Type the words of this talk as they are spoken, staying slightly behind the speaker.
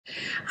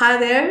Hi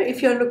there,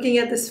 if you're looking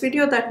at this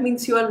video, that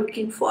means you are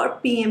looking for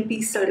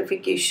PMP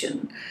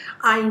certification.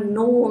 I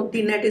know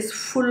the net is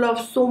full of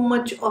so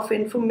much of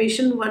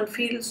information, one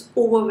feels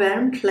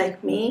overwhelmed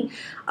like me.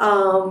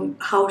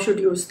 How should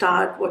you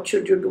start? What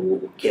should you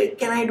do?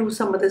 Can I do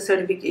some other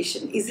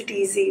certification? Is it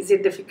easy? Is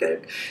it difficult?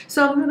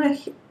 So I'm gonna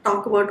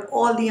talk about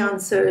all the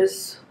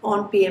answers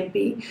on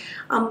PMP.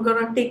 I'm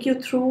gonna take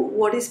you through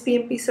what is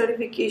PMP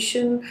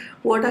certification,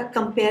 what are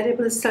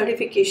comparable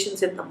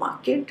certifications in the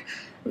market.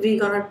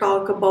 We're gonna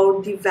talk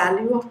about the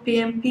value of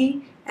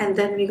PMP, and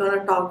then we're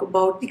gonna talk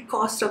about the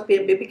cost of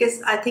PMP, because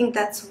I think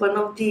that's one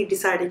of the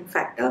deciding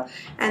factor,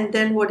 and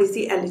then what is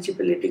the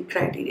eligibility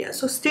criteria.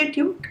 So stay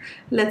tuned,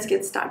 let's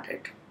get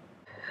started.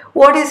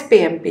 What is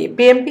PMP?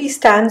 PMP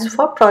stands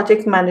for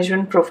Project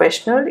Management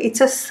Professional. It's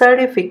a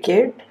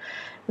certificate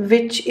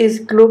which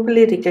is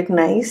globally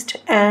recognized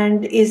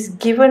and is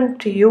given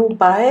to you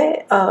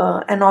by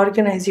an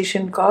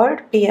organization called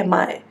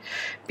PMI.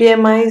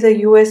 PMI is a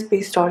US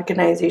based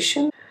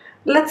organization.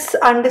 Let's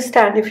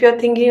understand, if you're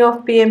thinking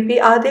of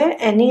PMP, are there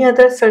any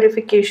other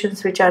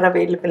certifications which are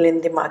available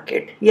in the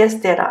market? Yes,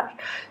 there are.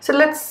 So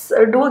let's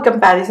do a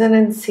comparison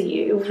and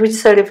see which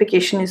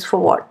certification is for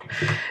what.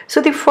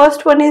 So the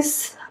first one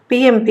is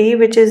PMP,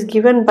 which is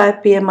given by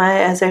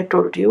PMI, as I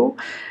told you.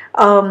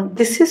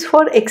 This is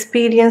for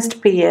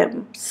experienced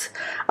PMs.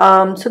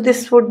 So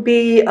this would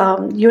be,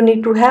 you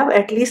need to have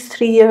at least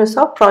 3 years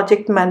of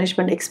project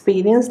management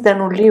experience,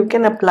 then only you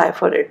can apply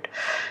for it.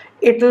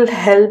 It will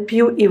help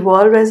you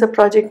evolve as a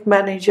project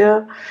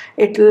manager.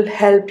 It will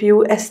help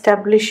you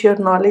establish your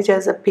knowledge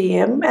as a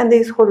PM, and there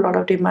is a whole lot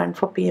of demand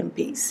for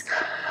PMPs.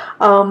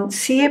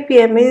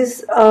 CAPM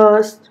is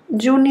a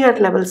junior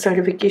level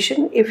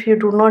certification. If you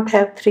do not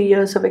have 3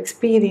 years of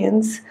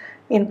experience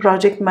in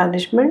project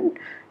management,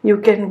 you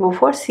can go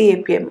for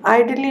CAPM.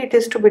 Ideally, it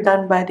is to be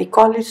done by the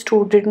college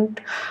student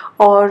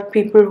or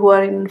people who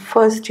are in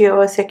first year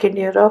or second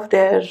year of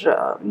their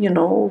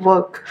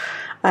work,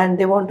 and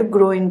they want to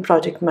grow in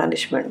project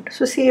management.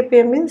 So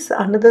CAPM is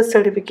another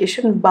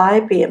certification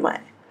by PMI.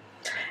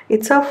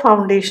 It's a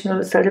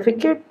foundational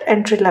certificate,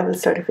 entry level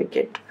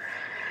certificate.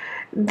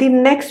 The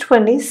next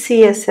one is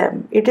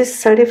CSM. It is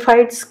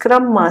Certified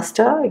Scrum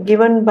Master,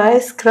 given by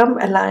Scrum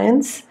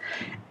Alliance,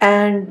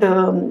 and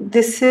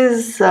this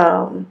is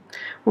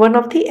one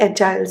of the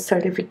Agile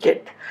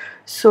certificate.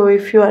 So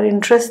if you are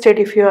interested,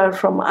 if you are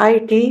from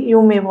IT,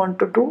 you may want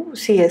to do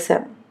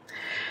CSM.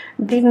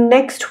 The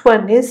next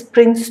one is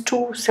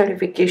Prince2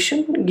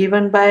 certification,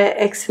 given by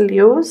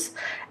Exelios,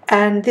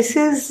 and this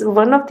is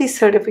one of the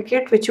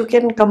certificate which you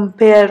can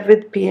compare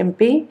with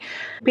PMP.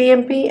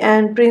 PMP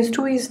and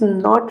Prince2 is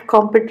not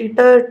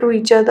competitor to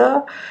each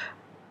other.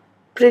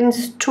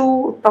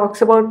 Prince2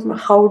 talks about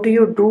how do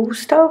you do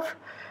stuff,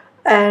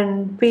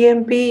 and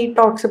PMP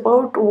talks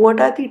about what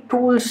are the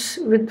tools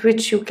with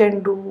which you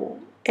can do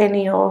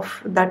any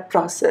of that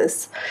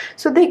process.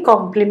 So they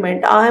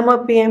complement. I am a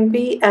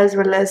PMP as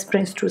well as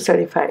Prince2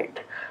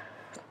 certified.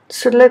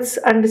 So let's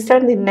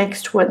understand the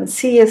next one,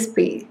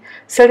 CSP,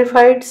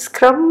 Certified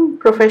Scrum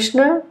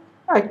Professional.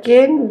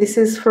 Again, this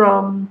is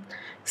from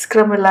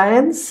Scrum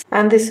Alliance,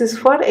 and this is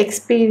for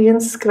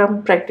experienced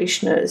Scrum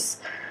practitioners.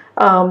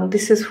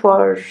 This is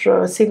for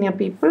senior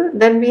people.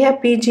 Then we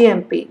have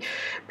PGMP,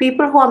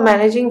 people who are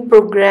managing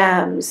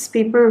programs,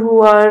 people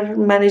who are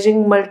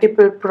managing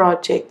multiple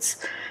projects.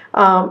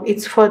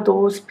 It's for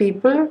those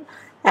people,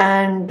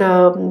 and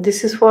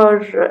this is for,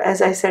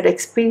 as I said,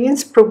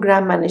 experienced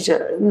program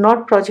manager,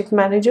 not project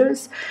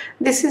managers.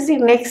 This is the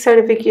next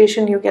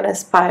certification you can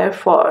aspire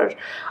for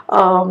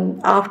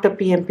after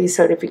PMP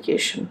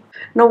certification.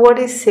 Now, what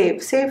is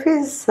SAFE? SAFE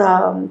is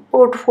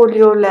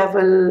portfolio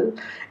level,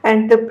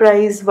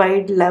 enterprise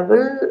wide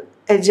level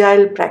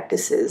agile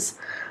practices.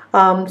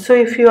 So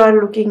if you are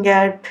looking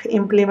at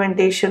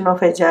implementation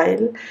of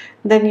agile,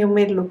 then you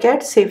may look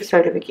at SAFE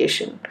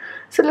certification.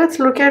 So let's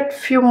look at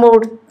few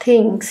more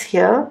things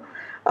here.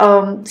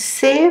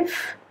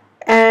 SAFE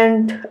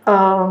and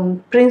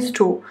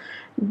Prince2,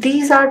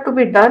 these are to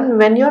be done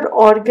when your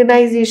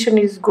organization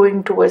is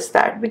going towards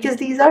that, because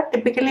these are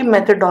typically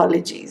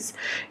methodologies.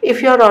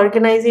 If your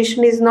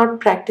organization is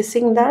not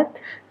practicing that,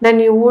 then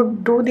you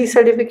would do the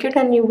certificate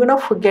and you're gonna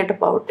forget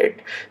about it.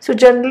 So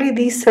generally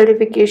these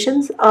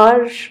certifications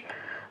are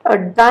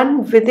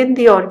done within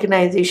the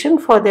organization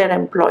for their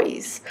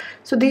employees.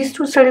 So these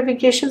two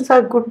certifications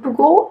are good to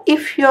go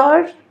if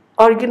your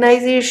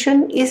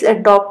organization is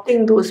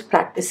adopting those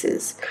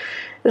practices.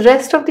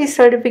 Rest of these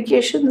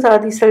certifications are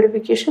the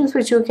certifications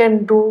which you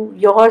can do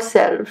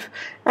yourself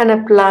and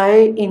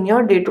apply in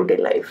your day-to-day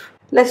life.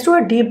 Let's do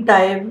a deep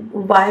dive.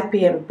 Why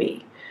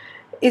PMP?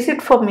 Is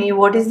it for me?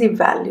 What is the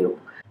value?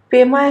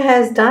 PMI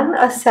has done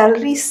a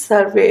salary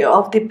survey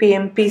of the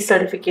PMP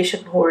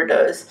certification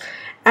holders,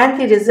 and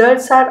the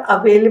results are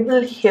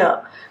available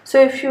here.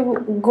 So if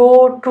you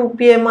go to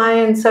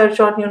PMI and search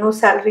on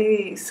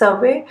salary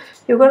survey,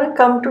 you're going to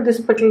come to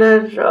this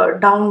particular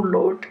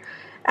download,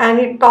 and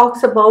it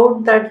talks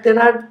about that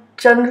there are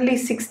generally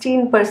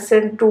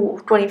 16%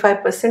 to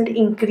 25%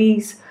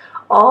 increase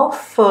of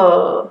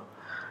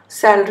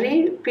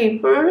salary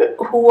people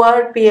who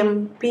are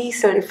PMP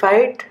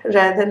certified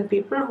rather than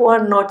people who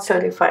are not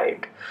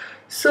certified.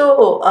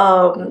 So,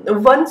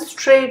 one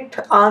straight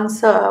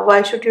answer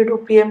why should you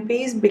do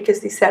PMP is because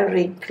the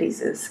salary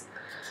increases.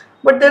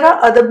 But there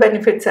are other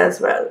benefits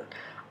as well.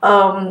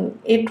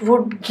 It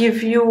would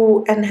give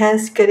you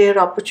enhanced career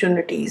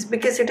opportunities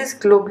because it is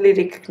globally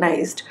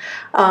recognized.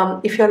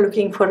 If you're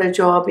looking for a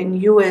job in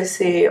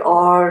USA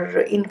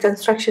or in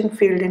construction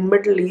field in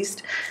Middle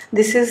East,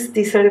 this is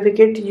the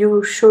certificate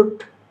you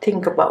should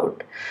think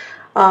about.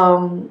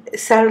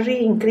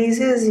 Salary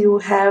increases, you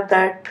have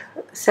that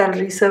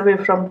salary survey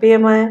from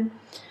PMI.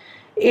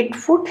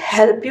 It would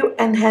help you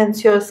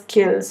enhance your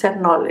skills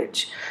and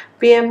knowledge.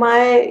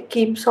 PMI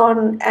keeps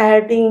on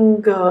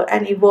adding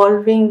and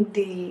evolving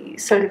the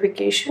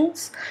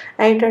certifications,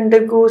 and it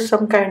undergoes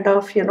some kind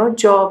of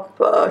job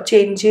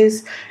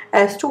changes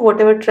as to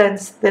whatever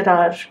trends there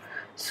are.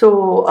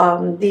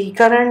 So the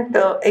current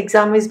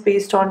exam is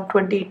based on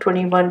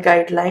 2021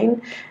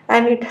 guideline,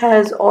 and it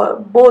has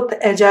both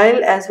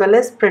agile as well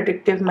as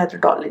predictive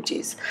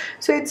methodologies.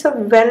 So it's a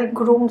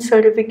well-groomed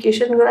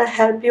certification going to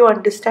help you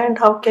understand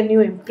how can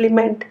you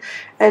implement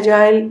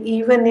agile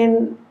even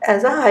in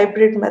as a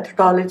hybrid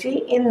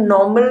methodology in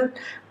normal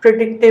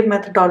predictive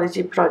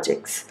methodology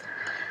projects.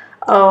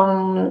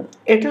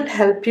 It'll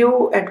help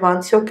you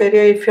advance your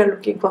career. If you're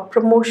looking for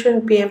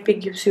promotion, PMP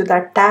gives you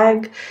that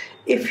tag.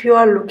 If you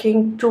are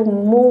looking to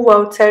move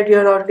outside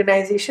your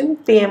organization,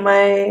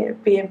 PMI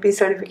PMP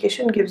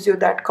certification gives you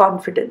that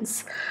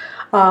confidence.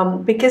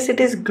 Because it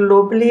is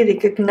globally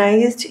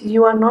recognized,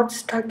 you are not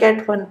stuck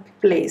at one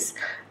place.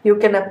 You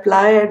can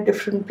apply at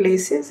different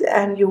places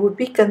and you would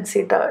be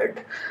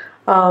considered.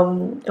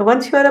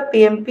 Once you are a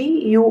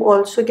PMP, you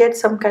also get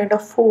some kind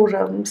of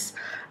forums.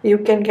 You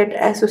can get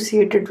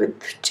associated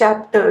with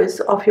chapters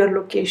of your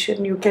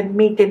location. You can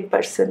meet in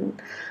person.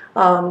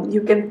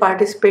 You can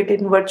participate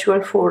in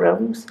virtual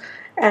forums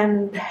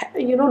and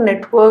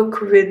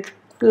network with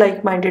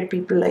like-minded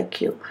people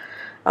like you.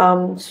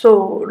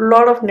 So a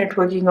lot of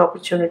networking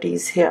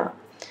opportunities here.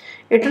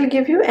 It will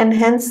give you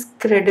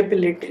enhanced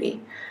credibility.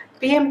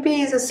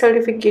 PMP is a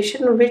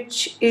certification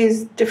which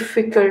is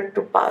difficult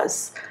to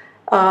pass.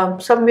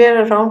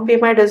 Somewhere around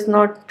PMI does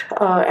not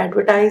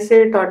advertise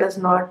it or does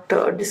not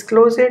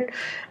disclose it,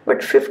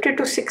 but 50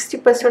 to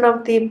 60%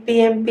 of the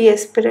PMP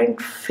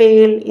aspirant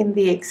fail in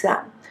the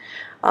exam.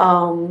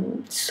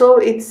 So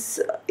it's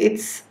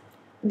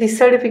the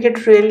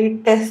certificate really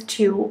tests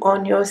you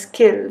on your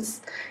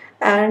skills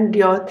and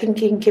your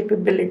thinking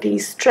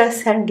capabilities,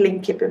 stress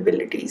handling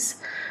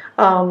capabilities.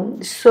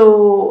 If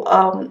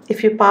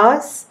you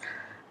pass,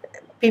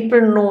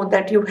 people know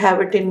that you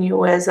have it in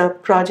you as a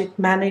project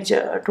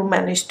manager to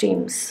manage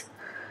teams.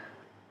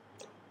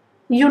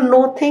 You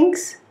know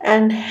things,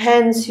 and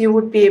hence you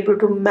would be able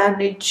to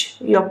manage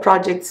your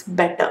projects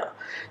better.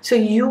 So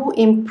you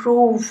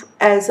improve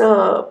as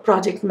a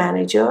project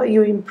manager,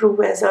 you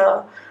improve as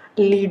a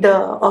leader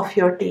of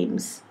your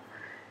teams.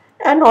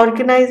 And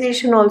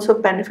organization also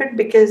benefit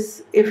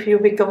because if you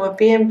become a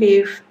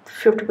PMP, if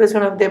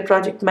 50% of their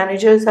project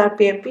managers are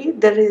PMP,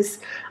 there is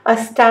a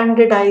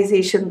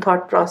standardization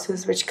thought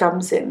process which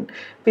comes in.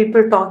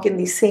 People talk in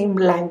the same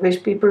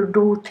language, people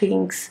do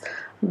things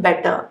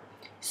better.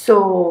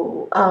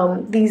 So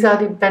these are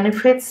the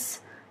benefits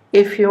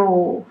if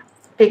you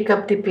pick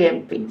up the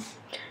PMP.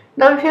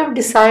 Now, if you have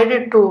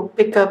decided to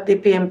pick up the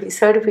PMP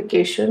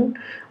certification,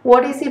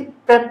 what is the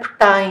prep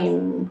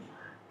time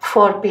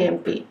for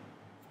PMP?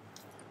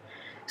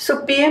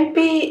 So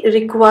PMP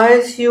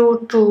requires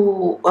you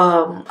to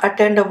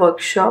attend a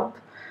workshop.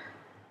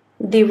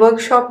 The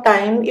workshop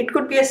time, it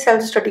could be a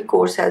self-study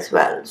course as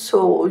well.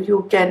 So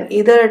you can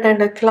either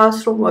attend a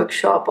classroom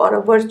workshop or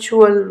a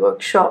virtual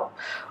workshop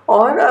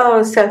or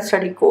a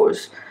self-study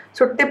course.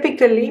 So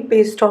typically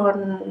based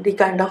on the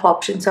kind of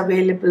options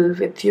available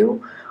with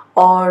you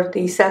or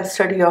the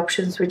self-study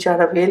options which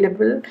are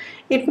available,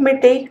 it may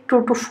take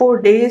 2 to 4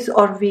 days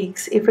or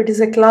weeks. If it is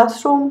a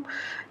classroom,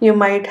 you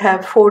might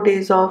have 4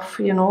 days of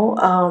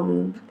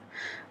 4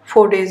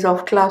 days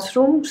of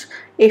classrooms.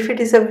 If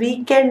it is a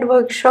weekend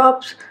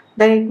workshops,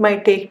 then it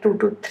might take 2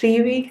 to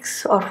 3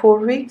 weeks or 4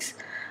 weeks.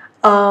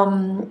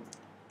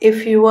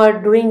 If you are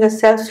doing a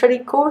self-study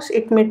course,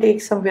 it may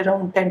take somewhere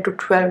around 10 to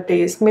 12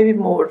 days, maybe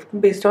more,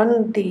 based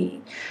on the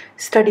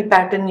study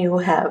pattern you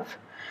have.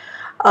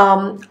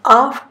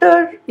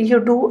 After you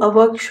do a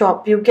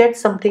workshop, you get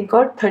something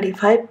called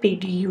 35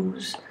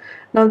 PDUs.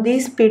 Now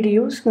these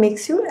PDUs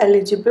makes you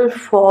eligible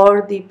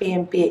for the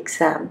PMP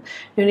exam.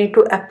 You need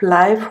to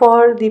apply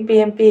for the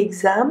PMP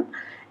exam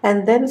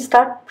and then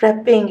start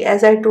prepping.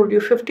 As I told you,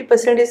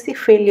 50% is the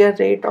failure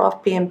rate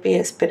of PMP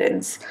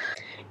aspirants.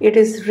 It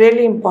is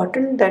really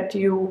important that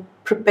you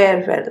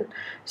prepare well.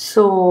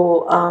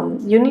 So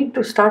you need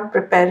to start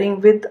preparing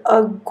with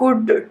a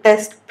good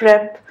test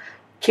prep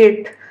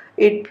kit.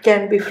 It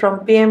can be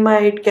from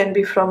PMI, it can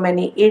be from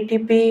any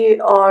ATP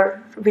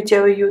or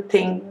whichever you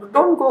think.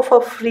 Don't go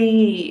for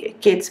free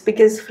kits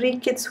because free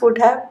kits would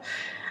have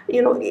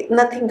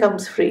nothing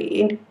comes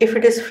free. If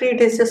it is free,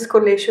 it is just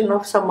collation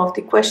of some of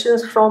the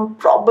questions from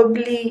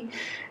probably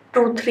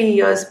 2 3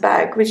 years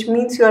back, which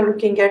means you are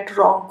looking at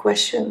wrong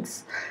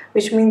questions,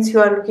 which means you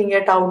are looking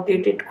at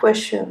outdated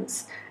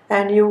questions,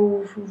 and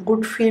you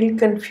would feel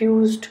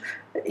confused.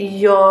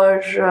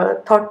 Your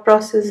thought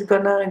process is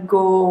gonna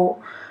go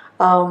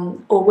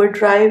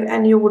overdrive,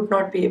 and you would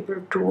not be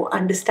able to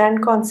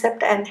understand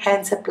concept and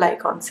hence apply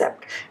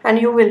concept,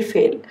 and you will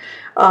fail.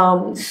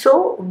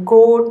 So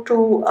go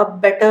to a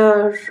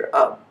better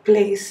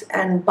place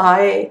and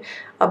buy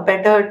a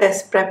better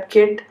test prep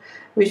kit,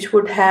 which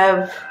would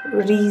have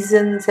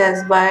reasons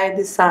as why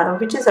this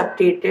which is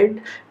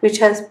updated, which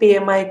has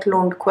PMI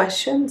cloned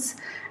questions,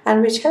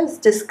 and which has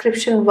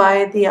description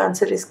why the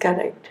answer is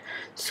correct.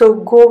 So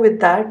go with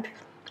that.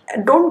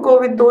 Don't go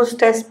with those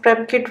test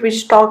prep kit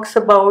which talks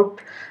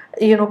about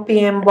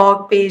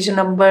PMBOK page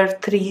number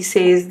 3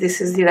 says this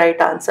is the right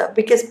answer,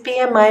 because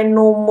PMI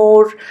no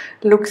more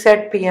looks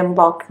at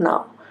PMBOK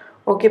now.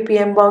 Okay,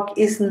 PMBOK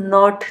is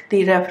not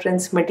the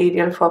reference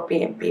material for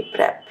PMP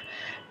prep.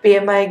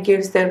 PMI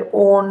gives their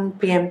own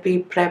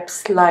PMP prep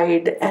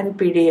slide and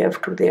PDF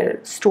to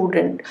their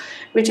student,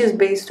 which is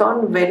based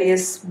on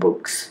various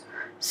books.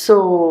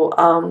 So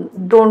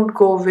don't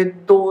go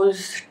with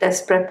those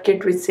test prep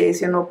kit which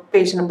says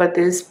page number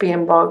this,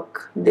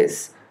 PMBOK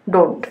this.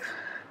 Don't.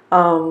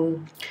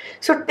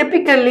 So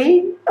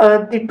typically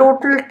the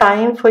total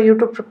time for you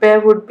to prepare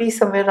would be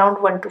somewhere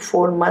around 1 to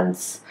 4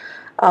 months.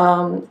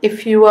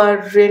 If you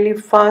are really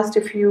fast,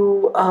 if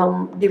you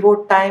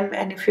devote time,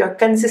 and if you are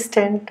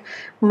consistent,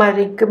 my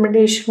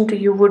recommendation to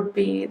you would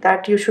be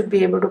that you should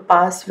be able to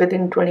pass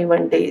within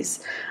 21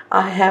 days.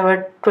 I have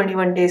a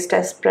 21 days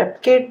test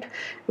prep kit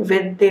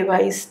with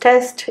device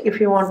test. If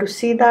you want to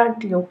see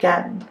that, you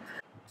can.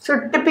 So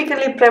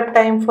typically prep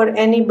time for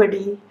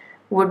anybody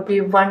would be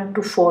 1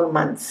 to 4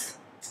 months.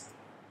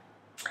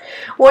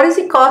 What is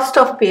the cost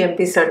of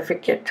PMP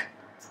certificate?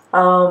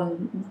 So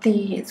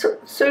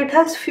it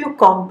has few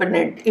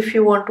components. If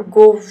you want to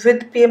go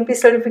with PMP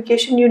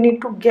certification, you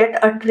need to get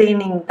a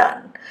training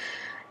done,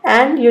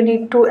 and you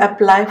need to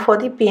apply for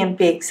the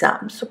PMP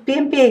exam. So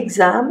PMP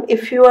exam,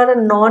 if you are a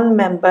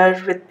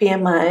non-member with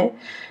PMI,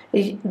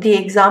 the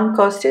exam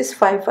cost is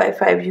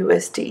 555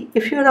 USD.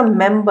 If you are a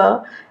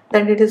member,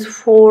 then it is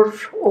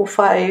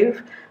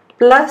 405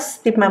 plus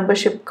the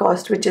membership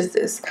cost, which is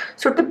this.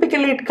 So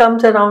typically it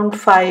comes around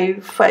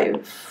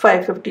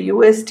 550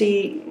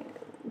 USD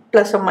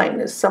plus or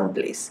minus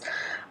someplace.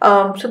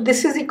 So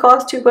this is the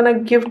cost you're gonna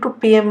give to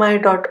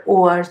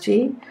pmi.org,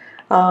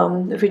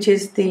 which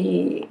is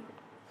the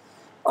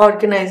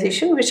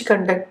organization which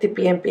conduct the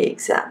PMP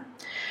exam.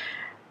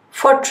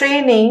 For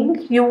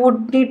training, you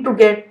would need to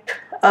get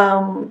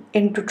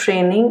into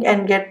training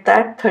and get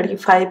that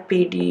 35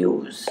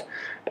 PDUs.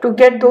 To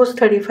get those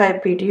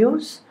 35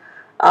 PDUs,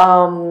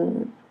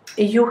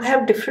 you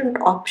have different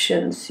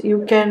options.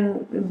 You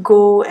can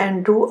go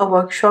and do a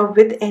workshop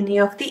with any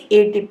of the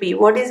ATP.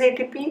 What is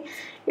ATP?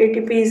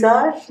 ATPs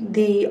are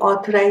the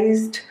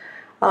authorized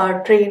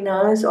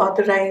trainers,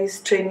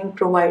 authorized training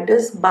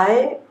providers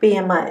by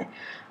PMI.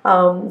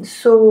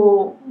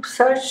 So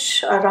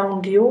search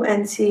around you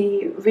and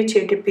see which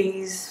ATP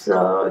is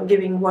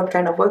giving what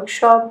kind of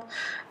workshop.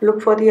 Look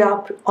for the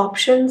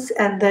options,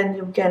 and then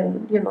you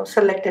can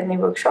select any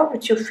workshop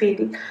which you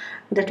feel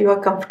that you are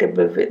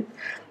comfortable with.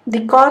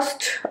 The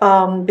cost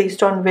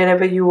based on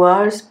wherever you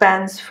are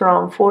spans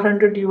from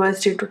 400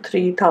 USD to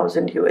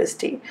 3000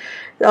 USD.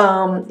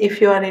 If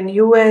you are in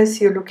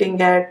US, you're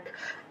looking at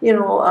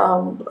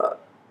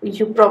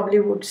you probably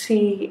would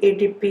see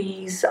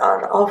ATPs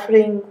are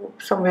offering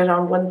somewhere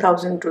around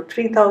 1000 to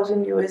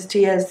 3000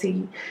 USD as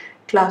the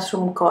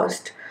classroom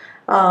cost.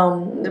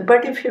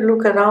 But if you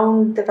look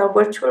around, there are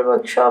virtual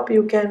workshop,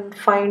 you can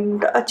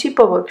find a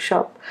cheaper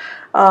workshop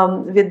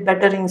with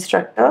better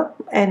instructor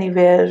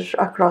anywhere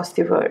across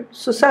the world.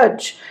 So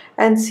search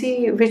and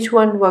see which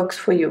one works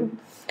for you.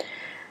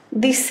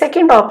 The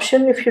second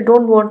option, if you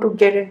don't want to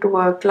get into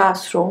a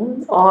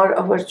classroom or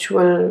a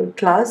virtual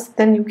class,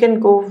 then you can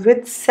go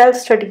with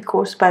self-study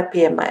course by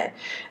PMI.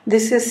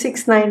 This is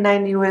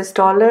 $699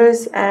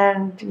 US,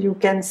 and you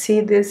can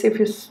see this if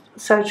you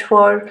search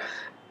for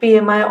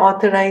PMI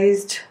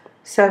authorized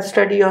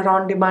self-study or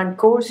on-demand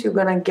course. You're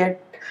gonna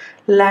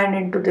land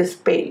into this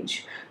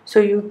page. So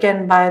you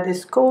can buy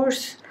this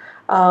course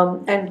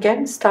and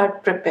can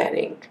start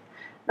preparing.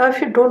 Now,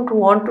 if you don't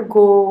want to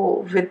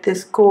go with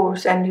this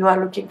course and you are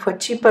looking for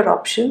cheaper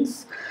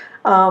options,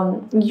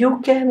 you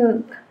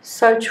can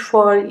search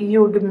for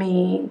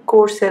Udemy,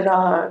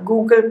 Coursera,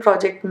 Google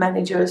Project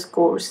Manager's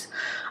course.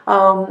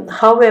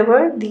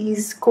 However,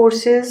 these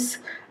courses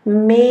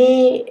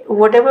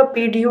whatever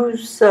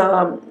PDUs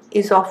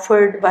is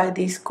offered by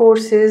these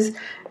courses,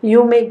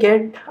 you may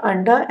get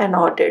under an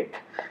audit.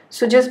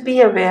 So just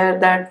be aware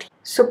that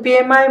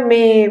PMI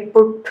may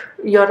put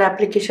your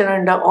application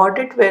under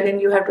audit, wherein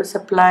you have to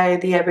supply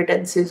the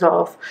evidences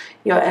of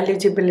your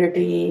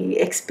eligibility,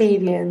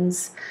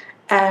 experience,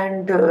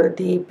 and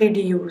the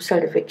PDU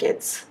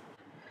certificates.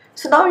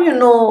 So now you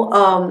know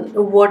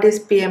what is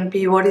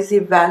PMP, what is the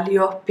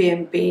value of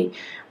PMP,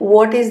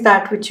 what is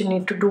that which you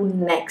need to do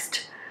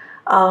next.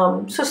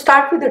 So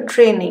start with the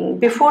training.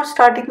 Before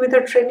starting with the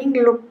training,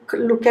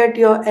 look at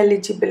your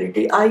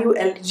eligibility. Are you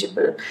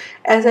eligible?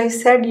 As I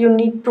said, you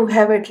need to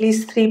have at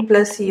least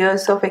 3+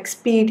 years of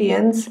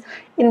experience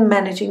in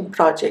managing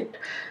project,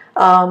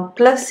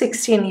 plus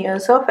 16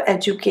 years of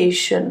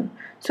education.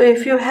 So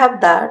if you have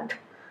that,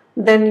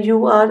 then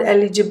you are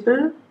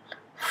eligible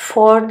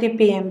for the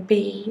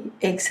PMP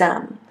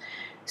exam.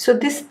 So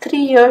this 3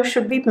 years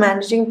should be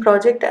managing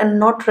project and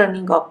not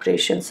running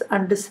operations.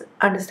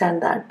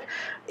 Understand that.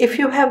 If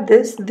you have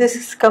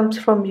this comes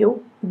from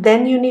you,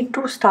 then you need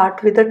to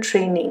start with the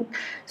training.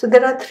 So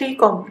there are 3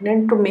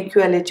 components to make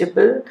you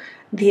eligible: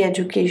 the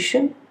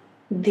education,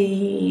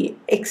 the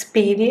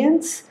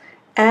experience,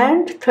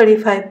 and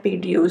 35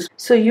 PDUs.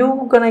 So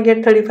you're gonna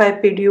get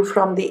 35 PDU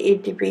from the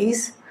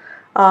ATPs.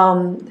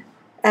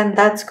 And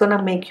that's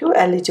gonna make you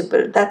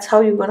eligible. That's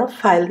how you're gonna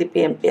file the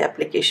PMP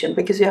application,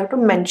 because you have to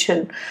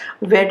mention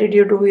where did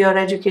you do your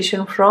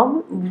education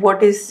from,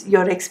 what is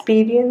your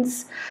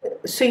experience.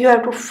 So you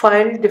have to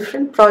file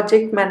different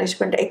project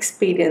management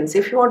experience.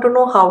 If you want to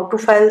know how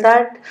to file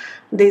that,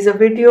 there's a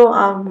video.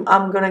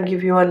 I'm gonna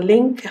give you a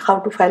link how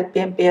to file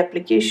PMP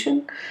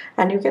application,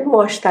 and you can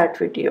watch that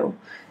video.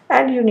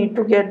 And you need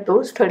to get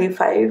those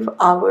 35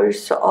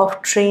 hours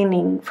of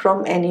training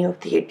from any of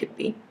the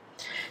ATP.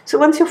 So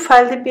once you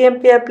file the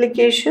PMP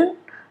application,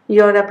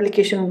 your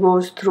application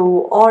goes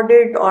through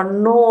audit or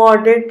no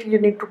audit. You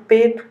need to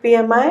pay to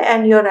PMI,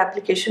 and your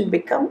application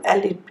become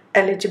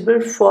eligible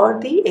for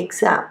the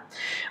exam.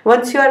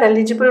 Once you are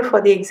eligible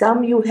for the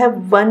exam, you have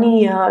 1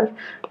 year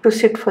to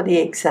sit for the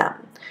exam.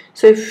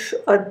 So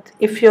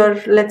if you're,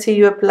 let's say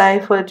you apply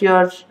for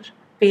your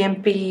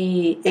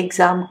PMP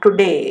exam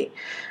today,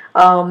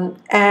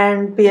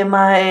 and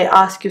PMI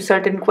ask you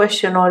certain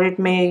question, or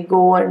it may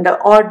go under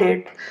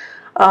audit.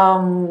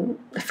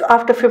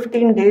 After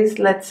 15 days,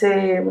 let's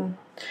say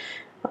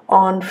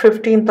on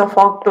 15th of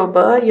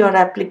October, your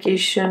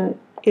application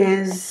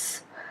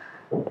is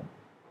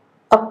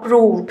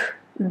approved,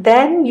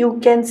 then you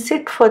can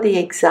sit for the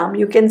exam.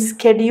 You can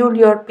schedule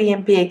your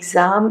PMP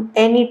exam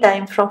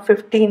anytime from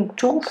 15th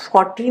to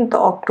 14th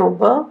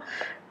October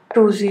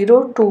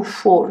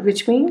 2024,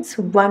 which means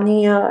 1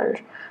 year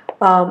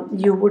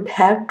you would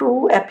have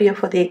to appear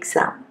for the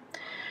exam.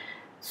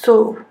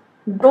 So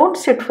don't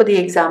sit for the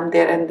exam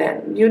there and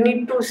then. You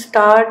need to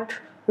start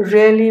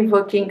really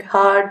working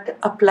hard,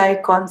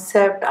 apply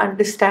concept,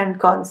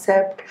 understand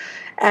concept,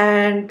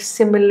 and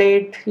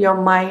simulate your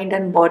mind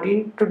and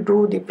body to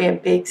do the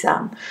PMP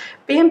exam.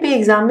 PMP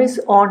exam is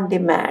on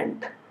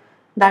demand.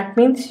 That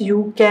means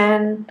you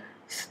can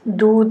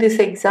do this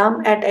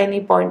exam at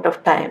any point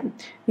of time.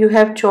 You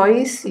have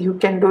choice. You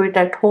can do it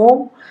at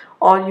home,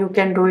 or you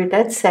can do it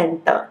at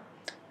center.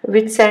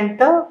 Which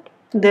center?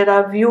 There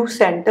are view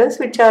centers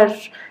which are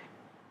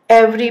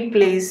every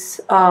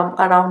place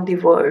around the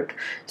world.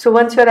 So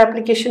once your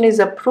application is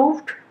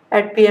approved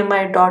at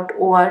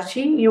pmi.org,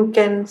 you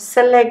can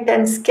select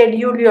and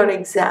schedule your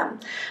exam.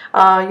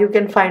 You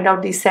can find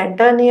out the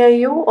center near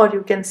you, or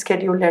you can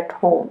schedule at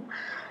home.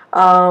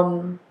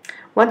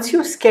 Once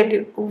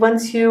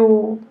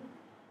you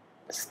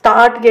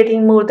start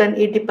getting more than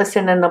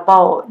 80% and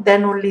above,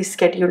 then only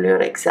schedule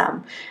your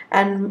exam.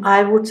 And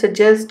I would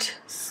suggest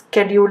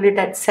schedule it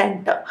at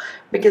center,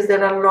 because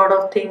there are a lot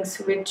of things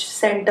which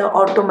center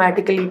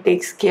automatically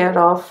takes care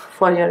of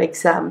for your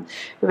exam.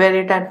 Where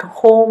it at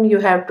home, you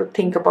have to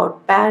think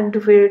about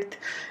bandwidth,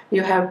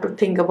 you have to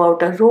think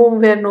about a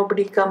room where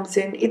nobody comes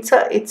in. It's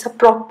a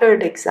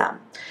proctored exam,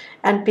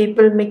 and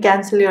people may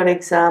cancel your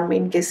exam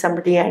in case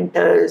somebody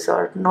enters,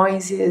 or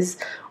noises,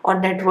 or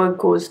network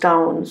goes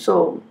down.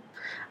 So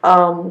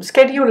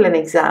schedule an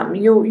exam.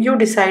 You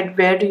decide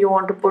where do you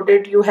want to put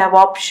it. You have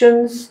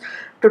options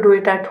to do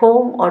it at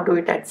home or do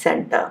it at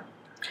center.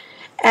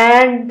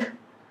 And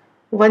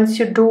once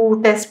you do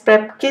test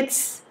prep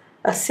kits,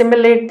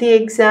 simulate the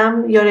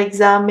exam. Your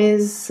exam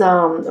is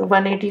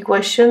 180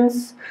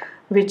 questions,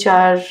 which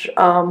are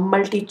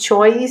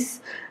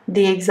multi-choice.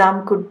 The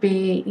exam could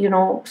be,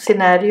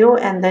 scenario,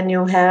 and then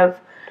you have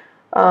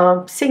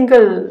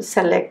single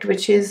select,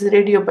 which is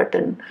radio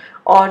button,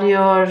 or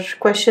your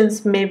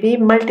questions may be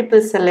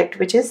multiple select,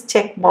 which is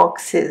check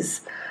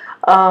boxes.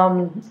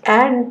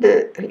 And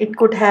it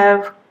could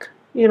have,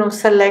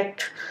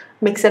 select,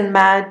 mix and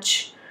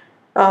match,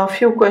 a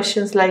few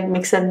questions like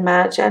mix and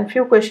match, and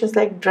few questions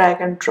like drag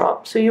and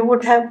drop. So you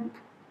would have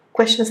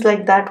questions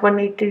like that,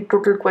 180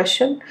 total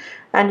question,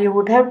 and you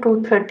would have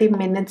 230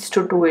 minutes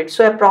to do it.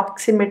 So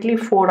approximately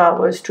 4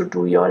 hours to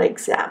do your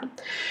exam.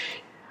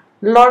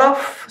 Lot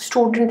of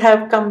students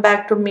have come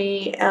back to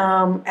me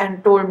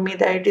and told me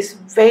that it is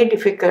very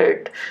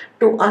difficult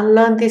to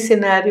unlearn the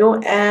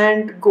scenario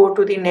and go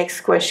to the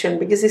next question,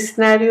 because the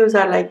scenarios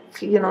are like,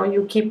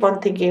 you keep on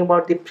thinking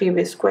about the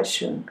previous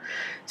question.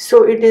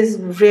 So it is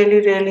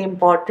really, really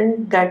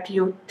important that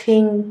you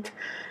think,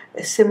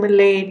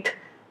 simulate,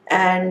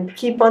 and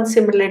keep on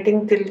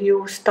simulating till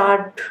you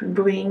start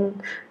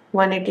doing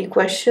 180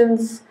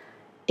 questions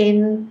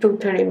in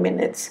 2-30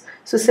 minutes.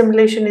 So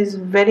simulation is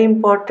very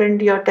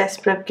important. Your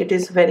test prep kit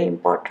is very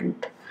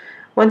important.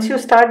 Once you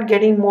start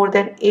getting more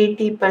than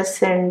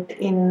 80%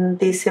 in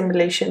the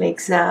simulation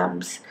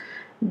exams,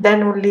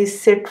 then only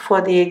sit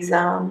for the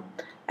exam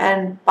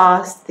and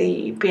pass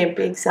the PMP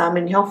exam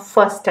in your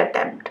first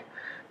attempt.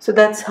 So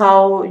that's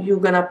how you're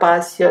gonna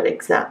pass your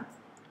exam.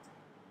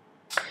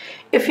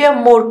 If you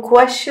have more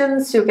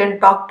questions, you can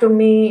talk to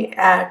me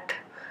at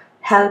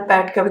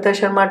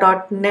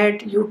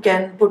help@kavitasharma.net. You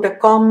can put a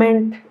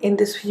comment in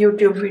this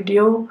YouTube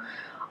video,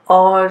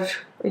 or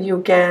you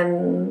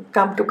can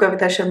come to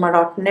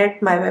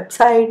kavitasharma.net, my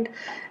website,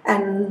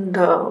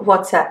 and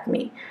WhatsApp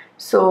me.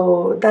 So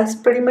that's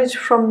pretty much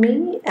from me,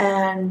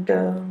 and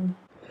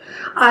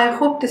I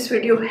hope this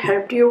video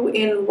helped you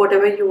in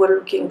whatever you were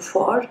looking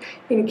for.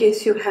 In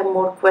case you have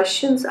more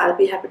questions, I'll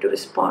be happy to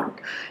respond.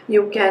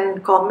 You can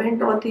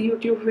comment on the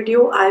YouTube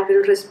video, I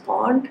will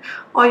respond,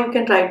 or you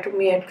can write to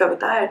me at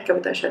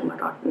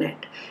kavitasharma.net.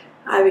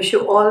 I wish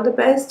you all the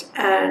best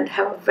and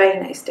have a very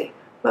nice day.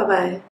 Bye bye.